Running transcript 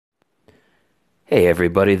Hey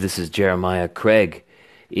everybody, this is Jeremiah Craig.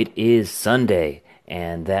 It is Sunday,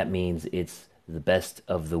 and that means it's the best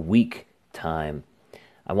of the week time.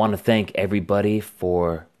 I want to thank everybody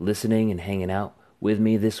for listening and hanging out with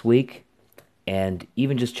me this week, and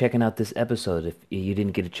even just checking out this episode. If you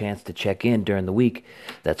didn't get a chance to check in during the week,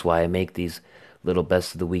 that's why I make these little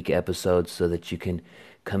best of the week episodes, so that you can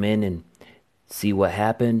come in and see what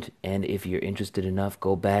happened, and if you're interested enough,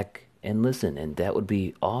 go back and listen, and that would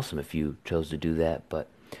be awesome if you chose to do that. But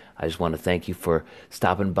I just want to thank you for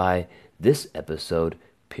stopping by this episode,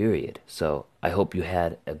 period. So I hope you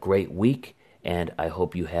had a great week, and I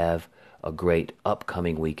hope you have a great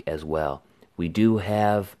upcoming week as well. We do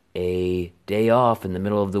have a day off in the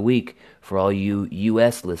middle of the week for all you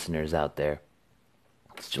U.S. listeners out there.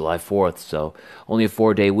 It's July 4th, so only a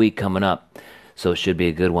 4-day week coming up, so it should be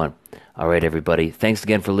a good one. All right, everybody, thanks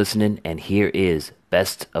again for listening, and here is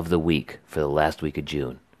Best of the Week for the last week of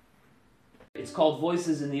June. It's called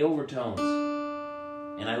Voices in the Overtones,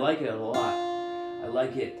 and I like it a lot. I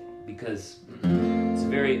like it because it's a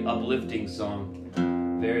very uplifting song,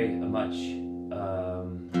 very much,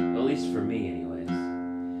 at least for me anyways.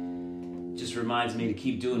 It just reminds me to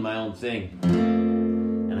keep doing my own thing,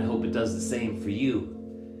 and I hope it does the same for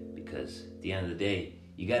you, because at the end of the day,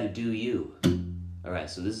 you gotta do you.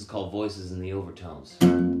 Alright, so this is called Voices in the Overtones.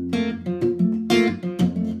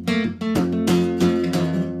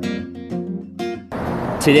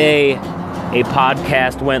 Today, a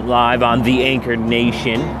podcast went live on the Anchor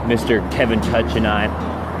Nation. Mr. Kevin Touch and I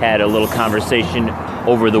had a little conversation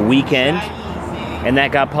over the weekend, and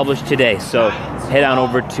that got published today. So head on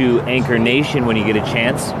over to Anchor Nation when you get a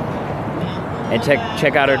chance and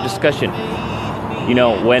check out our discussion. You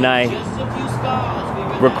know, when I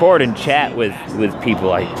record and chat with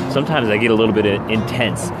people, sometimes I get a little bit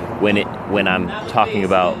intense when I'm talking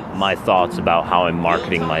about my thoughts about how I'm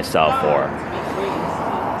marketing myself, or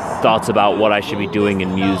thoughts about what I should be doing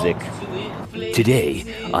in music. Today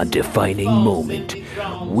on Defining Moment,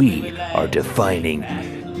 we are defining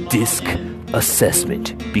disc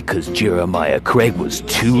assessment because Jeremiah Craig was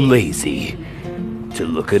too lazy to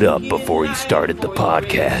look it up before he started the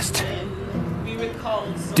podcast.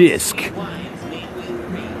 DISC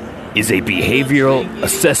is a behavioral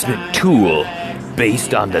assessment tool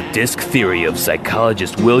based on the DISC theory of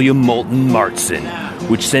psychologist William Moulton Marston,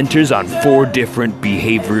 which centers on 4 different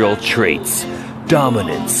behavioral traits: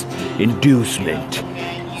 dominance, inducement,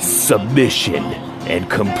 submission, and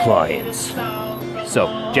compliance.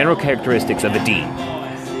 So, general characteristics of a D: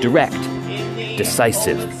 direct,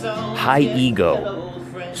 decisive, high ego,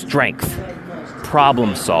 strength,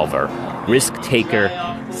 problem solver, risk taker,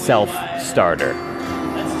 self-starter.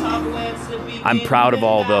 I'm proud of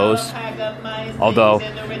all those, although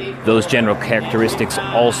those general characteristics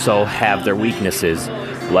also have their weaknesses.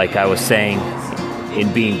 Like I was saying,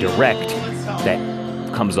 in being direct, that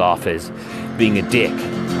comes off as being a dick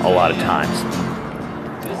a lot of times.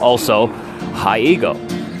 Also, high ego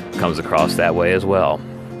comes across that way as well.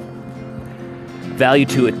 Value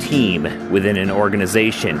to a team within an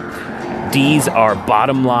organization. D's are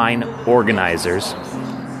bottom line organizers.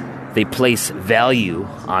 They place value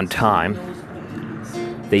on time.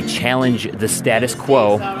 They challenge the status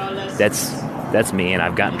quo. That's me, and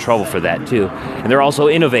I've gotten in trouble for that too. And they're also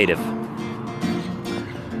innovative.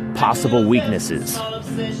 Possible weaknesses: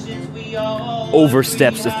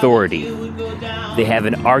 oversteps authority. They have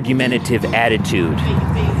an argumentative attitude.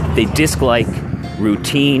 They dislike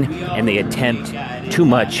routine, and they attempt too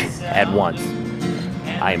much at once.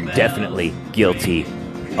 I am definitely guilty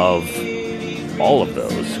of all of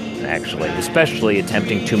those, actually, especially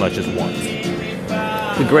attempting too much at once.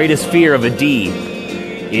 The greatest fear of a D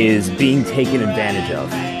is being taken advantage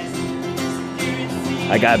of.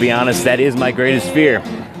 I gotta be honest, that is my greatest fear.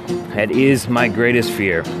 That is my greatest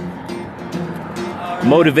fear.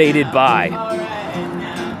 Motivated by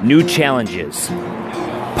new challenges,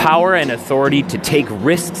 power and authority to take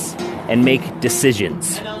risks and make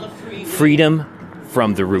decisions, freedom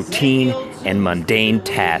from the routine and mundane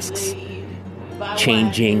tasks,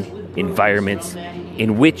 changing environments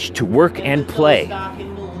in which to work and play.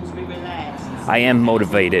 I am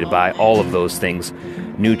motivated by all of those things.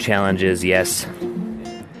 New challenges, yes.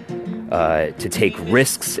 To take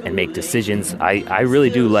risks and make decisions. I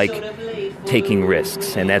really do like taking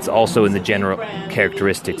risks, and that's also in the general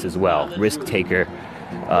characteristics as well. Risk taker,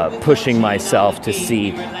 pushing myself to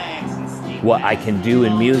see what I can do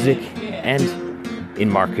in music and in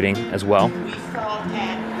marketing as well.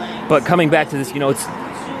 But coming back to this,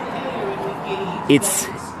 it's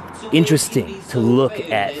interesting to look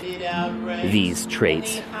at these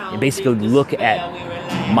traits and basically look at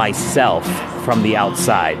myself from the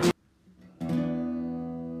outside.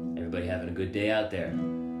 good day out there.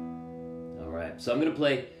 Alright, so I'm going to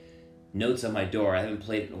play Notes on My Door. I haven't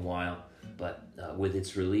played it in a while, but with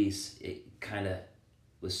its release, it kind of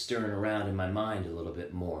was stirring around in my mind a little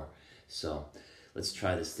bit more. So let's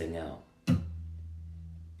try this thing out.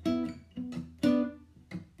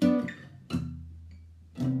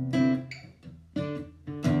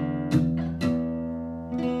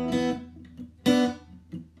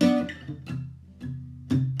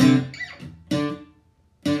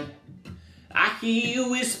 I hear you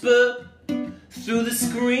whisper through the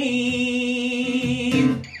screen,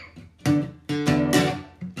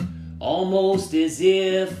 almost as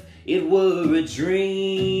if it were a dream.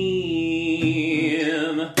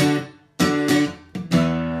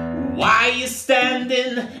 Why you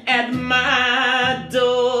standing at my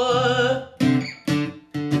door?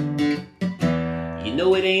 You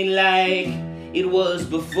know it ain't like it was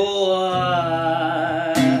before.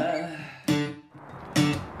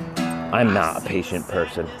 I'm not a patient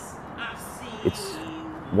person. It's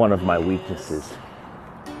one of my weaknesses.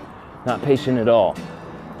 Not patient at all.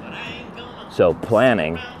 So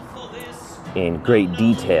planning in great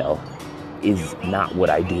detail is not what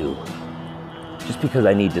I do. Just because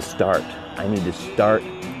I need to start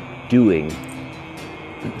doing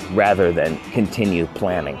rather than continue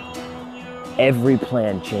planning. Every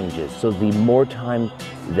plan changes, so the more time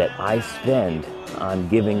that I spend on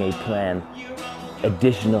giving a plan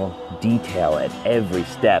additional detail at every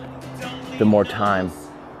step, the more time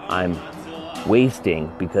I'm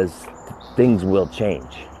wasting, because things will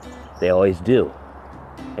change. They always do.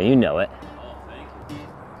 And you know it.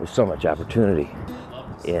 There's so much opportunity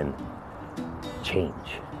in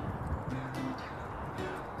change.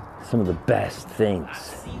 Some of the best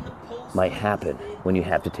things might happen when you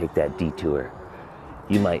have to take that detour.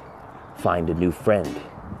 You might find a new friend.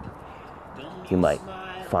 You might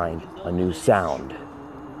find a new sound.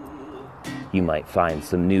 You might find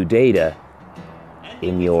some new data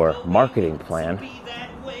in your marketing plan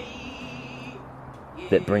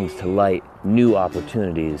that brings to light new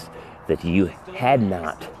opportunities that you had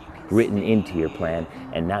not written into your plan,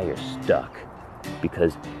 and now you're stuck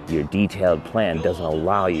because your detailed plan doesn't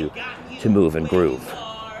allow you to move and groove.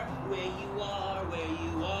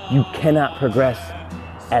 You cannot progress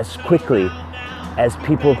as quickly as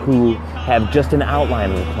people who have just an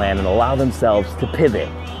outline of the plan and allow themselves to pivot.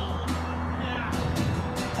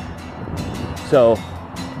 So,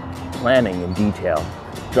 planning in detail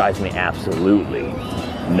drives me absolutely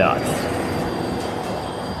nuts.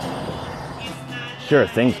 Sure,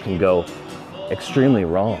 things can go extremely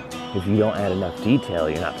wrong. If you don't add enough detail,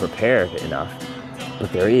 you're not prepared enough.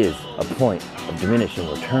 But there is a point of diminishing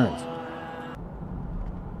returns.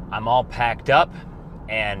 I'm all packed up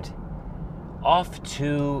and off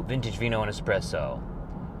to Vintage Vino and Espresso.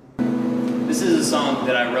 This is a song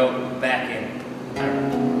that I wrote back in, I don't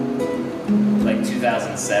know, like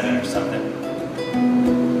 2007 or something.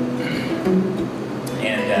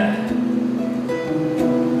 And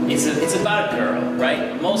it's about a girl,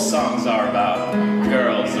 right? Most songs are about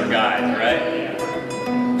girls or guys, right?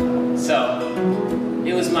 So,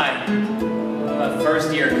 it was my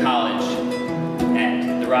first year of college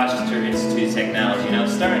at the Rochester Institute of Technology, and I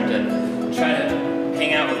was starting to try to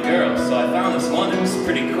hang out with girls, so I found this one that was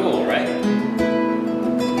pretty cool, right?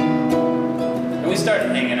 And we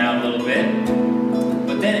started hanging out a little bit,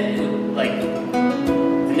 but then,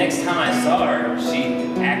 the next time I saw her, she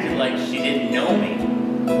acted like she didn't know me.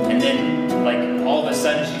 And then, all of a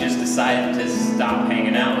sudden, she just decided to stop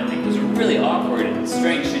hanging out with me. It was really awkward and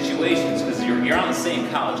strange situations, because you're on the same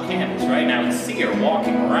college campus, right? And I would see her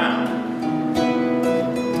walking around.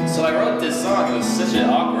 So I wrote this song. It was such an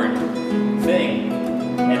awkward thing.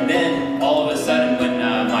 And then, all of a sudden, when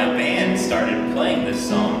my band started playing this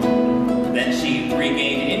song, then she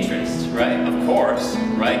regained interest, right? Of course,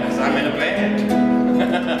 right? Because I'm in a band.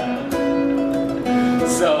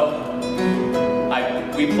 So,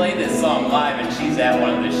 we played this song live, and she's at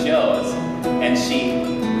one of the shows, and she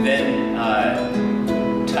then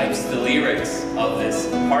types the lyrics of this,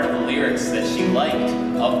 part of the lyrics that she liked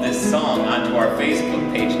of this song onto our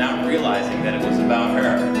Facebook page, not realizing that it was about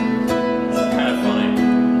her. It's kind of funny,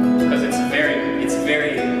 because it's a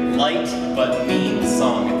very light but mean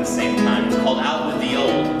song at the same time. It's called Out With The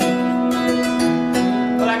Old.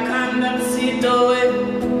 But I climbed up to see a doorway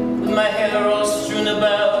with my hair all strewn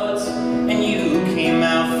about, and you came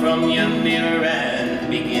out from your mirror and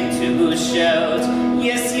began to shout.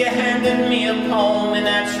 Yes, you handed me a poem and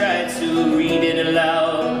I tried to read it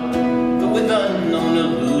aloud, but with unknown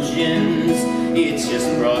illusions, it just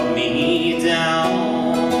brought me down.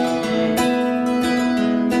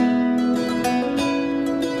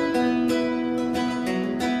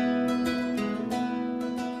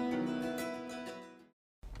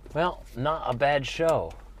 Well, not a bad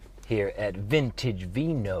show here at Vintage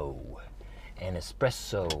Vino and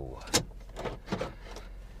Espresso.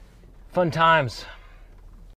 Fun times.